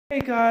Hey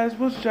guys,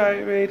 what's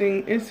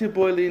gyrating? It's your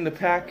boy leading the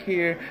pack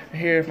here. I'm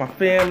here with my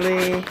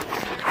family.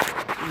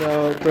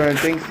 During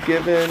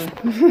Thanksgiving.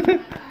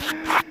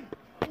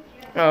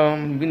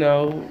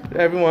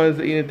 Everyone's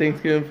eating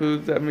Thanksgiving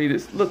foods. I mean,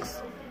 it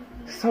looks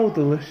so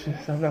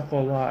delicious. I'm not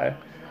gonna lie.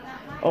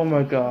 Oh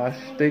my gosh,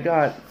 they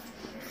got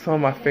some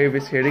of my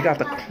favorites here. They got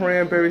the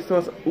cranberry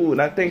sauce. Ooh,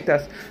 and I think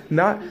that's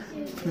not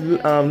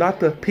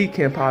the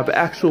pecan pie, but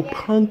actual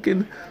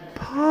pumpkin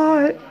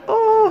pie.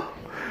 Oh.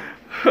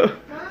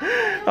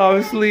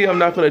 Obviously, I'm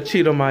not gonna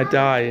cheat on my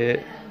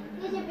diet,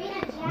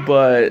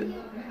 but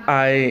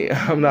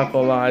I'm not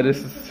gonna lie.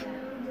 This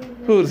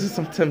is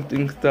some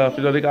tempting stuff.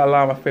 You know, they got a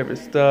lot of my favorite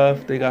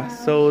stuff. They got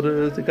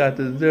sodas, they got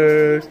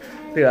desserts,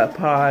 they got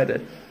pie.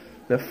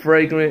 The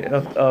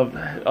fragrance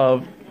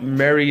of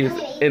Mary is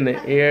in the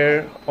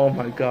air. Oh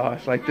my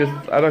gosh! Like this,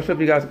 I don't know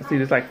if you guys can see.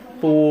 There's like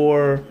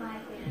 4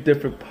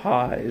 different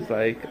pies.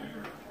 Like,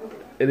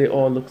 and they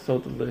all look so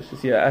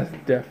delicious. Yeah, that's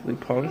definitely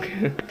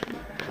pumpkin.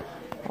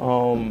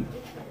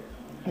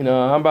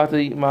 I'm about to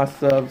eat my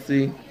sub.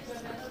 See,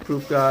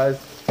 proof, guys.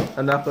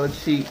 I'm not gonna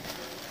cheat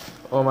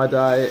on my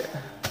diet.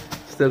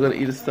 Still gonna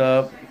eat a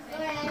sub.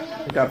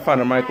 I gotta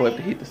find a microwave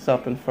to heat the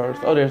sub in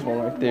first. Oh, there's one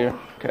right there.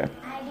 Okay.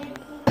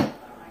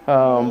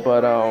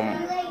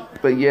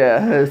 But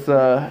yeah, it's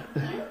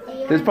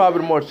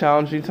probably the more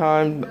challenging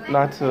time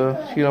not to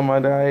cheat on my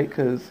diet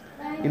because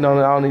not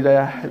only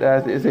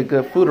that is it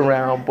good food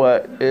around,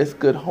 but it's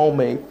good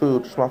homemade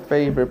food. It's my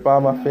favorite by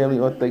my family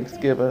on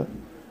Thanksgiving.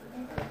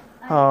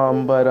 I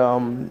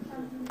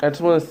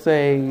just want to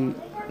say,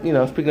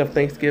 speaking of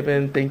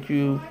Thanksgiving, thank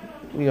you,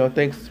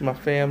 thanks to my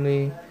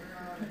family,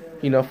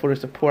 for the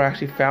support. I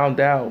actually found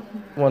out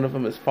one of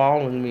them is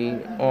following me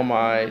on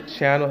my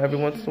channel every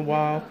once in a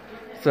while.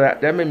 So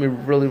that made me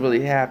really,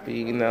 really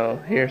happy,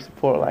 hear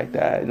support like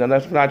that.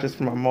 That's not just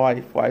from my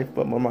wife,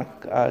 but my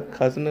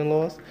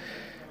cousin-in-laws.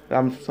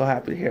 I'm so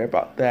happy to hear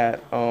about that.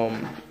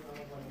 I'm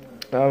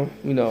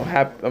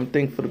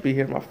thankful to be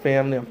here with my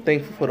family. I'm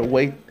thankful for the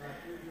weight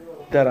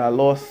that I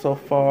lost so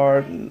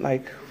far.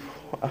 Like,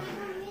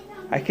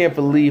 I can't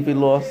believe we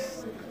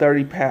lost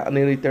nearly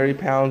 30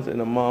 pounds in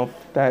a month.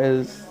 That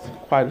is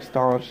quite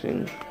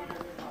astonishing.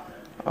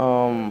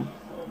 And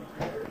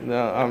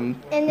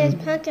there's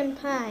pumpkin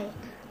pie.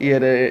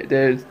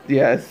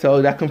 Yeah,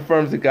 so that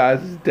confirms it,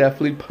 guys. It's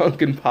definitely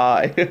pumpkin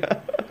pie.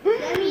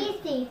 Let me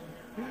see.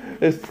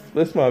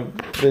 It's my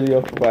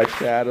video for my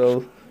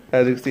shadows.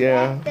 As you can see,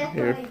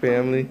 here,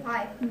 family.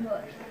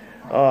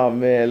 Oh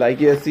man,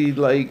 there's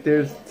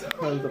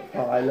tons of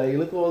pie. Like,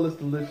 look at all this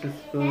delicious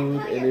food,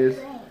 and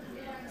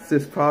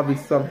there's probably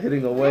some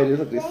hitting away.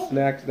 There's like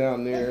snacks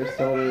down there,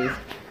 so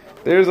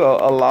there's a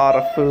lot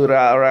of food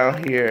out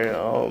around here.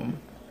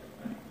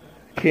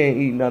 Can't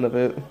eat none of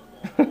it.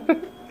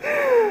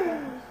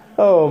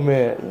 Oh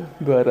man,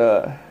 but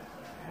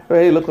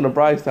hey, look on the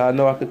bright side. I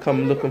know I could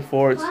come looking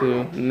forward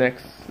to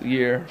next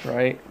year,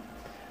 right?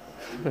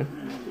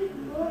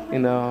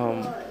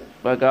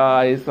 But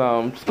guys,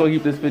 just gonna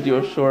keep this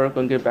video short.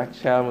 Gonna get back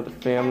chatting with the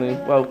family.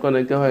 Well,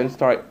 gonna go ahead and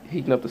start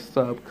heating up the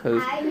sub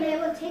because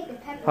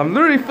I'm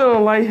literally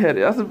feeling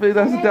lightheaded. That's the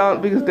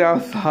biggest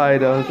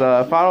downside. Is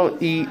if I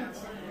don't eat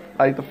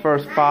like the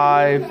first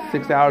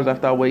 5-6 hours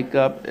after I wake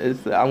up, I'm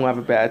gonna have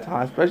a bad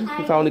time. Especially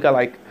since I only got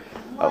I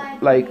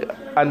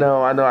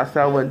know I said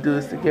I wouldn't do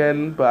this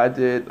again, but I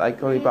did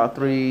only about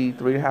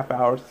 3.5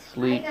 hours of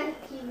sleep.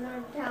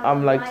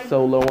 I'm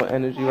so low on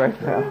energy right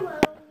now.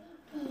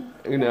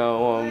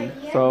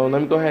 So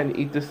let me go ahead and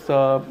eat this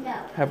sub.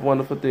 Have a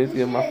wonderful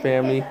Thanksgiving with my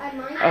family.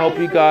 I hope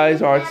you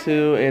guys are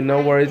too, and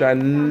no worries. I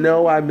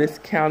know I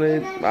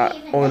miscounted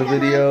on the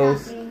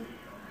videos.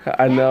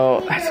 I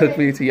know it took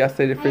me to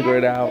yesterday to figure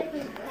it out.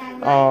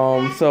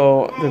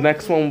 So the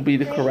next one will be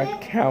the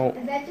correct count.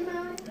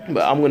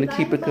 But I'm going to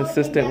keep it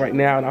consistent right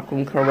now, and I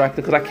can correct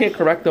it because I can't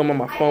correct them on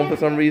my phone for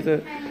some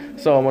reason.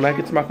 So when I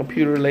get to my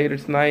computer later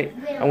tonight,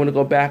 I'm going to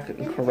go back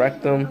and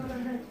correct them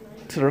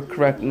to the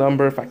correct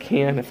number if I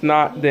can. If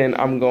not, then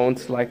I'm going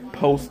to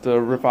post a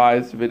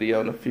revised video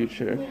in the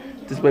future.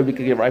 This way we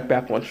can get right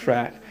back on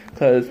track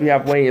because we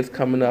have weigh-ins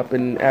coming up,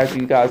 and as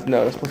you guys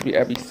know, it's supposed to be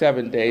every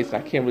 7 days, and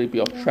I can't really be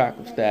off track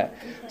with that.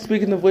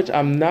 Speaking of which,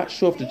 I'm not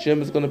sure if the gym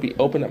is going to be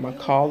open at my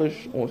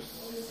college on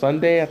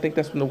Sunday. I think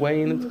that's when the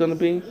weigh-in is going to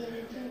be.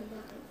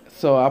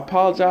 So I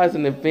apologize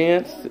in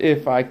advance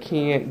if I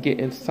can't get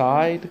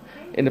inside,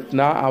 and if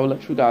not, I will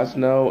let you guys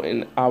know,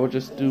 and I will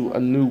just do a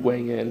new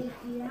weigh-in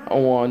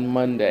on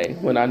Monday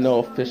when I know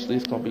officially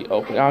it's gonna be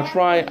open. I'll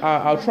try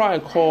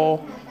and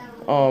call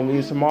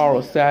either tomorrow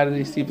or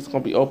Saturday, see if it's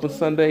gonna be open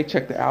Sunday.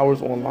 Check the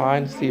hours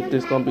online, see if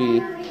there's gonna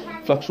be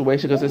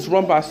fluctuation because it's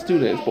run by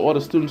students, but all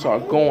the students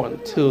are going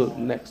till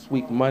next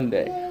week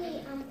Monday.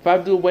 If I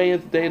do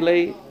weigh-ins a day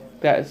late,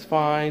 that is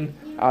fine.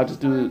 I'll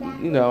just do,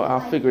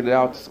 I'll figure it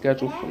out, the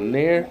schedule from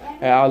there,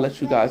 and I'll let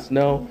you guys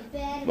know.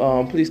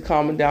 Please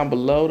comment down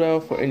below, though,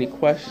 for any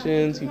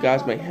questions you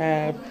guys may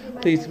have.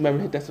 Please remember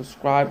to hit that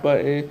subscribe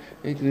button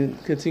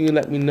and continue to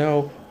let me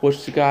know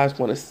what you guys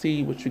want to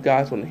see, what you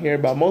guys want to hear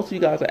about. Most of you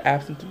guys are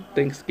absent to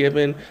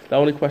Thanksgiving. The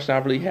only question I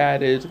really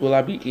had is, will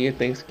I be eating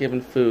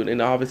Thanksgiving food?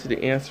 And obviously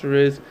the answer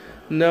is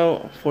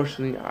no.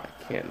 Unfortunately, I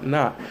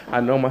cannot.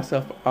 I know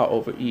myself, I'll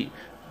overeat.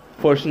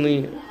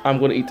 Fortunately, I'm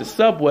going to eat the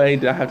Subway,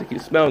 then I have to keep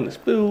smelling this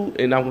food,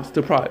 and I'm going to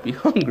still probably be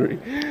hungry.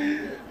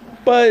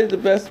 But the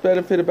best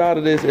benefit about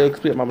it is it'll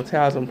speed up my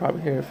metabolism,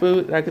 probably hearing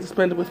food, and I get to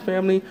spend it with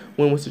family,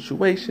 win-win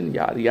situation,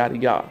 yada, yada,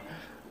 yada.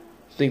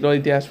 I think the only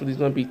day that's really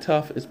going to be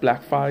tough is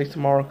Black Friday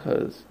tomorrow,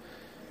 because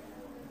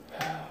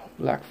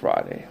Black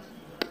Friday.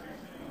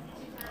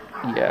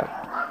 Yeah.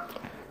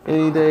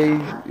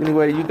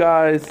 Anyway, you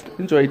guys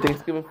enjoy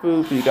Thanksgiving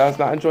food. For you guys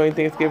not enjoying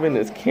Thanksgiving,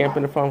 it's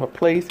camping in front of a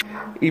place.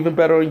 Even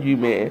better on you,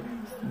 man.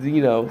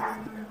 You know,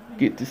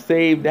 get to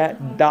save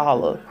that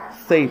dollar.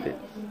 Save it.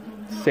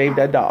 Save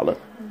that dollar.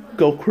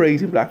 Go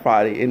crazy Black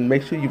Friday and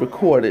make sure you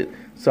record it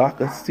so I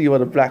can see all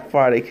the Black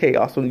Friday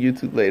chaos on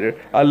YouTube later.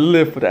 I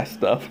live for that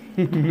stuff.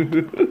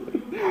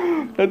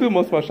 I do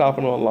most of my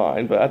shopping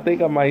online, but I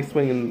think I might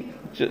swing in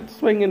to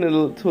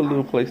a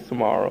little place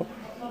tomorrow.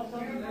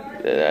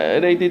 I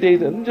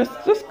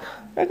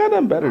got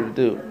nothing better to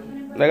do.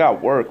 I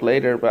got work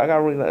later, but I got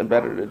really nothing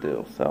better to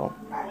do. So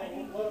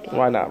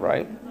why not,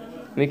 right?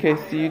 In any case,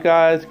 see you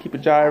guys. Keep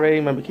it gyrating.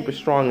 Remember, keep it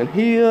strong in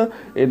here,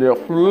 and it'll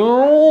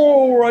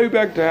flow right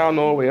back down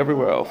all the way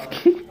everywhere else.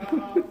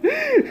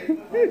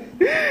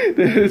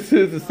 This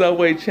is the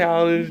Subway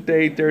Challenge,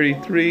 day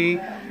 33.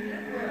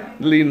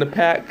 Leading the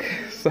pack,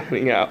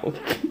 signing out.